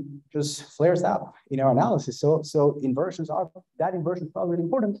inversion just flares up in our analysis. So that inversion is probably really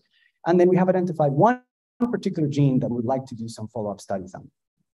important. And then we have identified one particular gene that we'd like to do some follow-up studies on.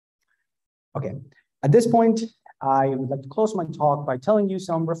 Okay, at this point, I would like to close my talk by telling you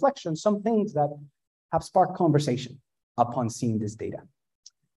some reflections, some things that have sparked conversation upon seeing this data.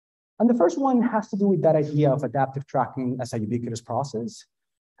 And the first one has to do with that idea of adaptive tracking as a ubiquitous process.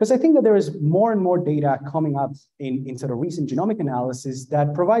 Because I think that there is more and more data coming up in sort of recent genomic analysis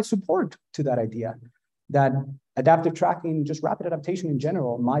that provide support to that idea, that adaptive tracking, just rapid adaptation in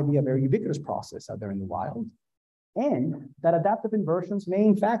general, might be a very ubiquitous process out there in the wild. And that adaptive inversions may,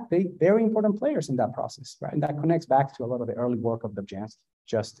 in fact, be very important players in that process, right? And that connects back to a lot of the early work of Dobzhansky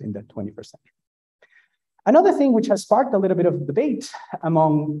just in the 21st century. Another thing which has sparked a little bit of debate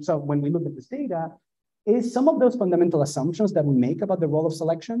so when we look at this data, is some of those fundamental assumptions that we make about the role of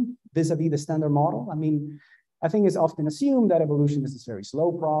selection vis-a-vis the standard model. I mean, I think it's often assumed that evolution is this very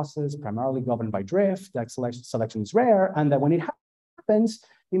slow process, primarily governed by drift, that selection is rare, and that when it happens,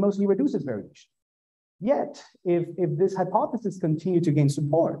 it mostly reduces variation. Yet, if this hypothesis continues to gain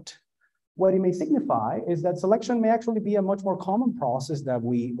support, what it may signify is that selection may actually be a much more common process than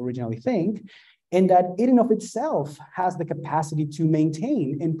we originally think, and that it in of itself has the capacity to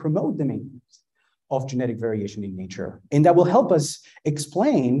maintain and promote the maintenance of genetic variation in nature. And that will help us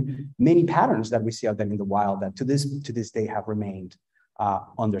explain many patterns that we see out there in the wild that to this day have remained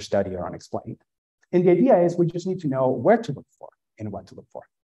under study or unexplained. And the idea is we just need to know where to look for and what to look for.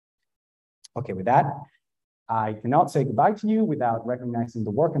 Okay, with that, I cannot say goodbye to you without recognizing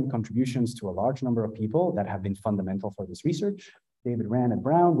the work and contributions to a large number of people that have been fundamental for this research. David Rand at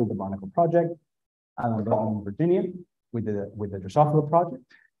Brown with the Barnacle Project, Alan Rowan in Virginia with the Drosophila Project.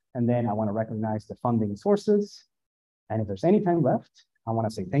 And then I want to recognize the funding sources. And if there's any time left, I want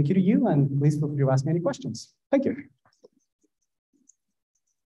to say thank you to you, and please feel free to ask me any questions. Thank you.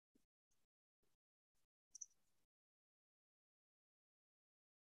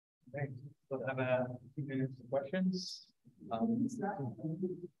 Thanks. We'll have a few minutes for questions.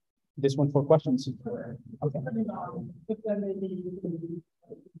 This one for questions. Okay.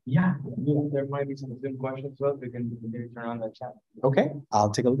 Yeah, there might be some Zoom questions, so we can maybe turn on the chat. Okay, I'll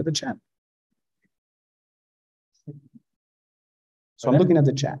take a look at the chat. So I'm looking at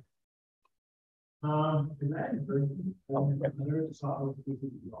the chat.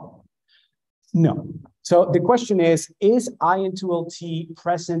 No. So the question is IN2LT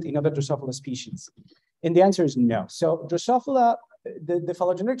present in other Drosophila species? And the answer is no. So Drosophila, the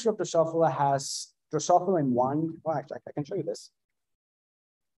phylogenetic of Drosophila has Drosophila in one. Well, actually, I can show you this.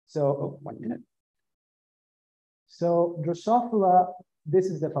 So, 1 minute. So Drosophila, this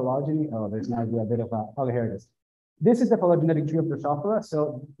is the phylogeny. Oh, there's not a bit of a, oh, here it is. This is the phylogenetic tree of Drosophila.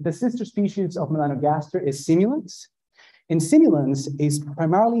 So the sister species of melanogaster is simulans. And simulans is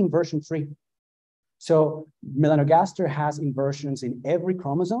primarily inversion free. So melanogaster has inversions in every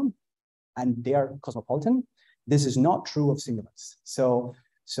chromosome, and they are cosmopolitan. This is not true of simulans. So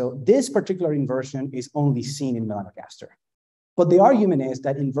this particular inversion is only seen in melanogaster. But the argument is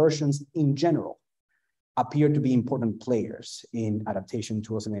that inversions in general appear to be important players in adaptation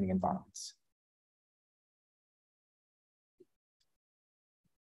to oscillating environments.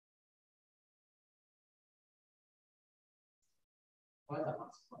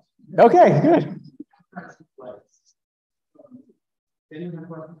 Okay, good.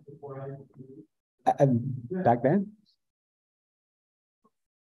 Back then?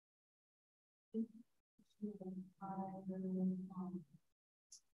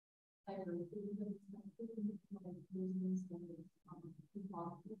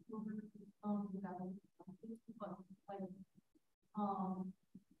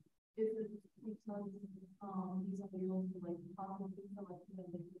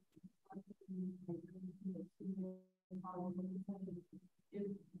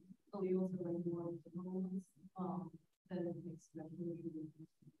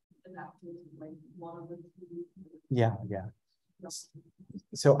 Yeah.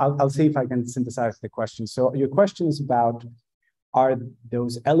 So I'll see if I can synthesize the question. So your question is about, are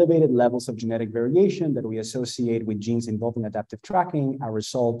those elevated levels of genetic variation that we associate with genes involved in adaptive tracking a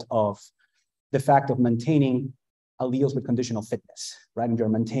result of the fact of maintaining alleles with conditional fitness, right? And you're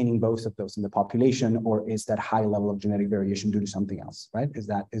maintaining both of those in the population, or is that high level of genetic variation due to something else, right? Is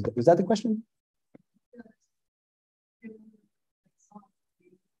that the question?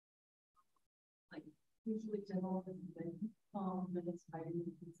 Usually general but it's fighting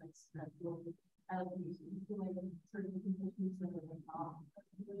things like spatial adaptation to like certain conditions that are like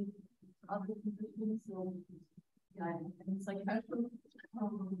other conditions. So yeah, and it's like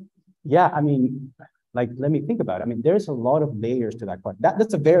yeah, I mean, like, let me think about it. I mean, there's a lot of layers to that question.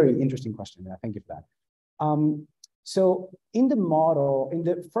 That's a very interesting question. I thank you for that. So in the model, in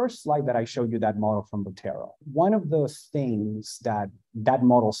the first slide that I showed you, that model from Botero, one of the things that that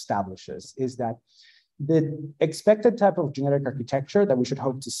model establishes is that the expected type of genetic architecture that we should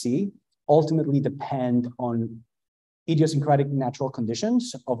hope to see ultimately depend on idiosyncratic natural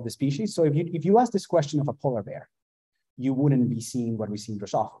conditions of the species. So if you ask this question of a polar bear, you wouldn't be seeing what we see in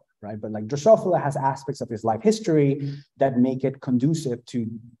Drosophila, right? But like Drosophila has aspects of its life history that make it conducive to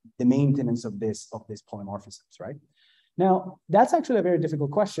the maintenance of this polymorphisms, right? Now, that's actually a very difficult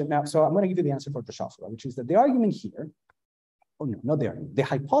question. Now, so I'm going to give you the answer for Drosophila, which is that the argument here, oh no, not the argument, the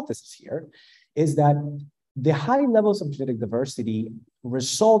hypothesis here is that the high levels of genetic diversity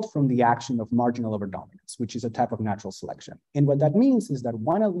result from the action of marginal overdominance, which is a type of natural selection. And what that means is that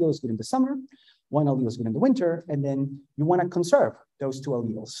one allele is good in the summer, one allele is good in the winter, and then you want to conserve those two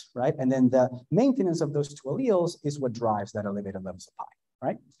alleles, right? And then the maintenance of those two alleles is what drives that elevated levels of pi,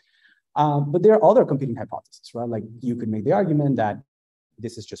 right? But there are other competing hypotheses, right? Like you could make the argument that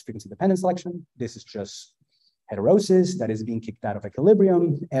this is just frequency-dependent selection, this is just heterosis that is being kicked out of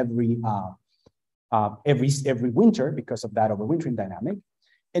equilibrium every winter because of that overwintering dynamic.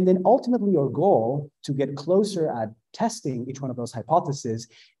 And then ultimately your goal to get closer at testing each one of those hypotheses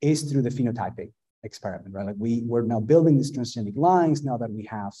is through the phenotyping experiment, right? Like we're now building these transgenic lines now that we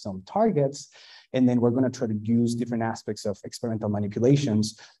have some targets, and then we're going to try to use different aspects of experimental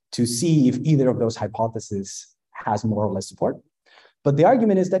manipulations to see if either of those hypotheses has more or less support. But the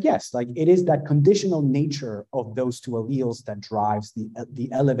argument is that yes, like it is that conditional nature of those two alleles that drives the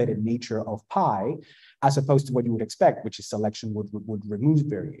elevated nature of pi, as opposed to what you would expect, which is selection would remove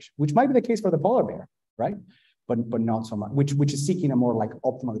variation, which might be the case for the polar bear, right? But not so much, which is seeking a more like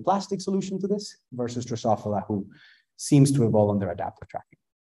optimally plastic solution to this versus Drosophila, who seems to evolve under adaptive tracking.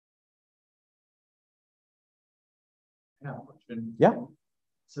 I have a question. Yeah.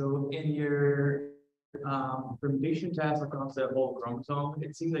 So in your fermentation test across the whole chromosome,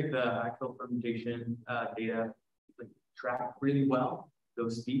 it seems like the actual fermentation data like track really well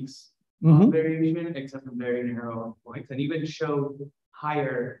those peaks of variation, except for very narrow points, and even showed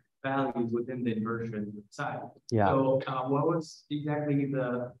higher values within the inversion side. Yeah. So what was exactly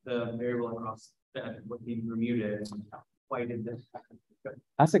the variable across that was being Bermuda, and why did this happen?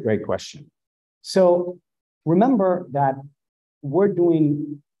 That's a great question. So remember that we're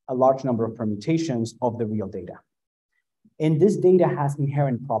doing a large number of permutations of the real data. And this data has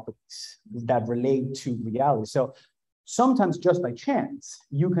inherent properties that relate to reality. So sometimes just by chance,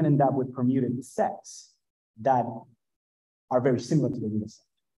 you can end up with permuted sets that are very similar to the real set,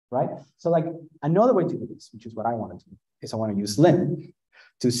 right? So like another way to do this, which is what I want to do, is I want to use lim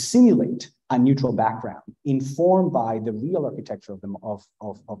to simulate a neutral background informed by the real architecture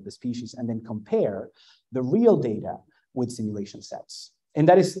of the species, and then compare the real data with simulation sets. And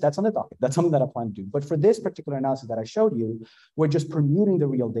that's on the docket. That's something that I plan to do. But for this particular analysis that I showed you, we're just permuting the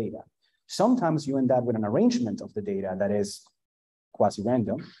real data. Sometimes you end up with an arrangement of the data that is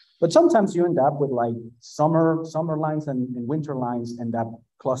quasi-random, but sometimes you end up with like summer lines and winter lines end up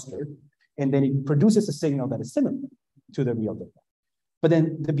clustered, and then it produces a signal that is similar to the real data. But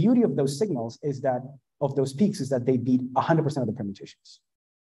then the beauty of those signals is that, of those peaks, is that they beat 100% of the permutations,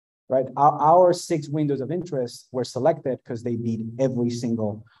 right? Our 6 windows of interest were selected because they beat every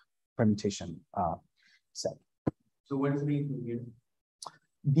single permutation set. So what does it mean from here?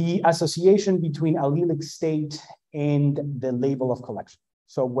 The association between allelic state and the label of collection.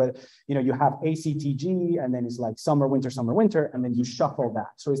 So where you have ACTG, and then it's like summer, winter, and then you shuffle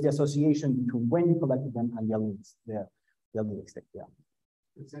that. So it's the association between when you collected them and the allelic state. Yeah.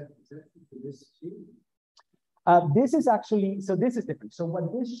 Is that for this sheet? This is actually, so this is different. So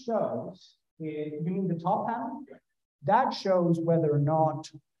what this shows is, you mean the top panel? That shows whether or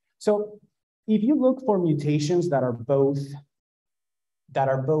not, so if you look for mutations that are both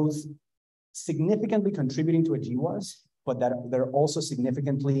significantly contributing to a GWAS, but that they're also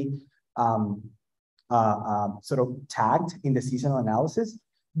significantly sort of tagged in the seasonal analysis,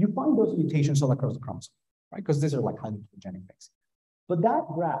 you find those mutations all across the chromosome, right? Because these are like highly pathogenic things. But that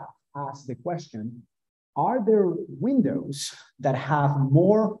graph asks the question, are there windows that have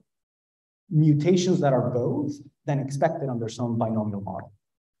more mutations that are both than expected under some binomial model,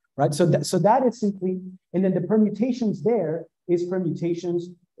 right? So that is simply, and then the permutations there is permutations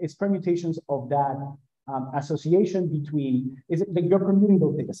of that association between, is it like you're permuting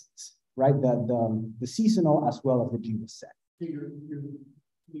both data sets, right? The seasonal as well as the GWAS set. So you're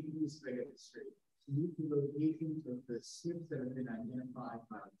making this straight. So you can locations of the SNPs that have been identified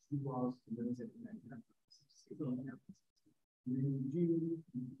by GWAS and those that have been identified by seasonal analysis. And then you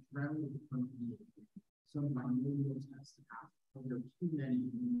round from some binomial tests of there too many.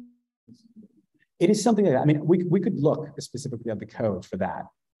 It is something that, I mean, we could look specifically at the code for that,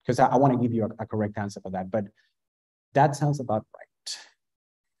 because I want to give you a correct answer for that, but that sounds about right.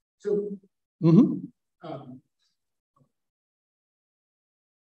 So,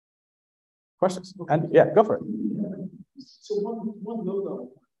 questions? And yeah, go for it. So one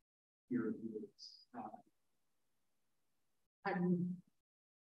logo here is how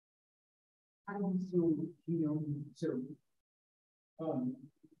do you feel,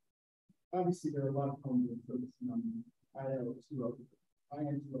 obviously there are a lot of problems focusing on IL-2,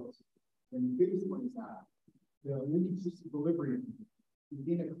 and the biggest one is that the linkage equilibrium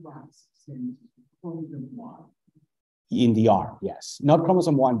within a class extends chromosome 1. In the R, yes. Not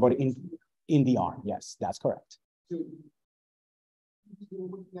chromosome 1, but in the R, yes, that's correct. So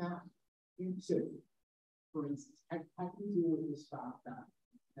with that, for instance, how do you deal with this fact that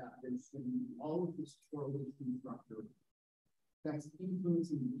there's going to be all of this correlation structure that's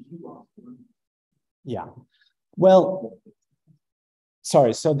influencing the GWAS? Yeah. Well,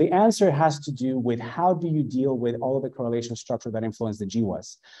 sorry. So the answer has to do with how do you deal with all of the correlation structure that influence the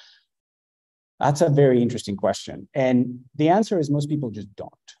GWAS? That's a very interesting question. And the answer is most people just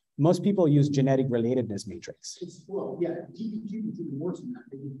don't. Most people use genetic relatedness matrix. Well, yeah, GPG is even worse than that.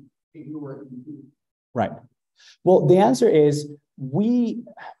 They ignore it. Right. Well, the answer is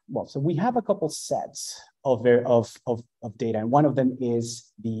so we have a couple sets of data, and one of them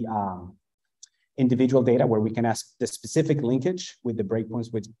is the individual data where we can ask the specific linkage with the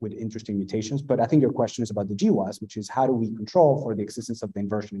breakpoints with interesting mutations. But I think your question is about the GWAS, which is how do we control for the existence of the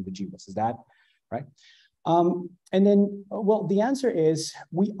inversion in the GWAS? Is that right? And then, well, the answer is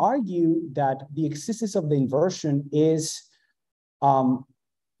we argue that the existence of the inversion is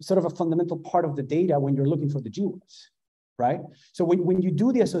sort of a fundamental part of the data when you're looking for the GWAS, right? So when you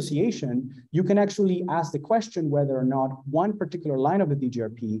do the association, you can actually ask the question whether or not one particular line of the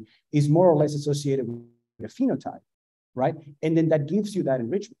DGRP is more or less associated with a phenotype, right? And then that gives you that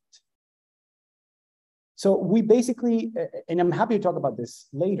enrichment. So we basically, and I'm happy to talk about this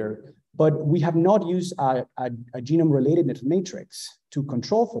later, but we have not used a genome relatedness matrix to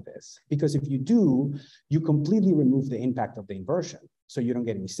control for this, because if you do, you completely remove the impact of the inversion. So you don't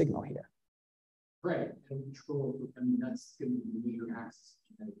get any signal here. Right, and control, I mean, that's going to be the major axis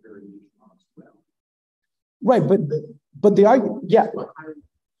of genetic variation as well. Right, but they are, yeah.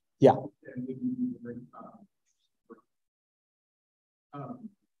 Yeah.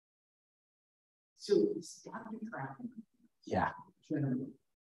 So scatter tracking, yeah, generally,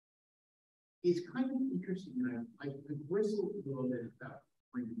 is kind of interesting. And I bristled a little bit about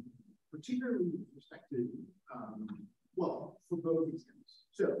particularly with respect to, well, for both examples.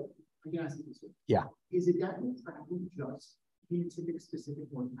 So I can ask it this way. Yeah. Is adaptive tracking just phenotypic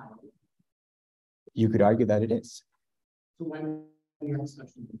specific mortality? You could argue that it is. So why do we have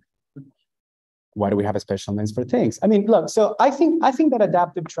such a Why do we have a special lens for things? I mean, look, so I think that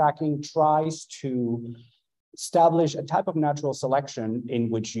adaptive tracking tries to establish a type of natural selection in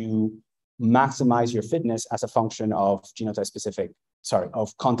which you maximize your fitness as a function of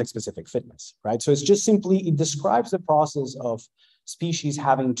of context-specific fitness, right? So it's just simply, it describes the process of species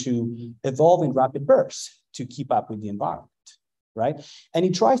having to evolve in rapid bursts to keep up with the environment, right? And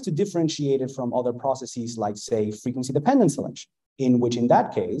it tries to differentiate it from other processes like, say, frequency-dependent selection, in which, in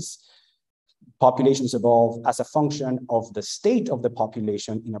that case, populations evolve as a function of the state of the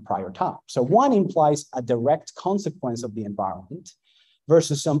population in a prior time. So one implies a direct consequence of the environment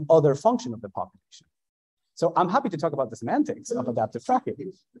versus some other function of the population. So I'm happy to talk about the semantics of adaptive tracking.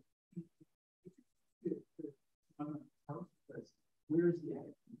 Where's the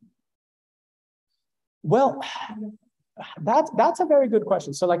edge? Well, that's a very good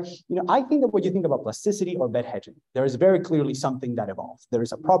question. So I think that when you think about plasticity or bed hedging, there is very clearly something that evolves. There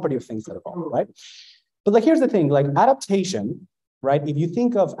is a property of things that evolve, right? But here's the thing, like adaptation, right? If you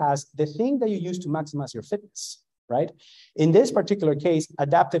think of as the thing that you use to maximize your fitness, right? In this particular case,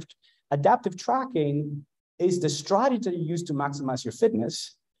 adaptive tracking is the strategy that you use to maximize your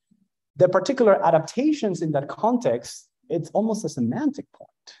fitness. The particular adaptations in that context, it's almost a semantic point.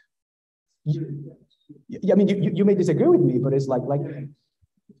 I mean, you may disagree with me, but it's like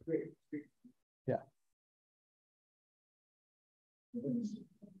yeah.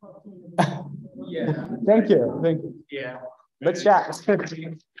 Yeah. Thank you. Yeah. Let's chat.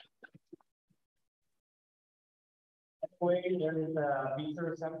 There is a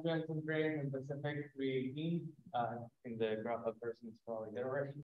feature substance in Pacific 318 in the graph of persons probably there already.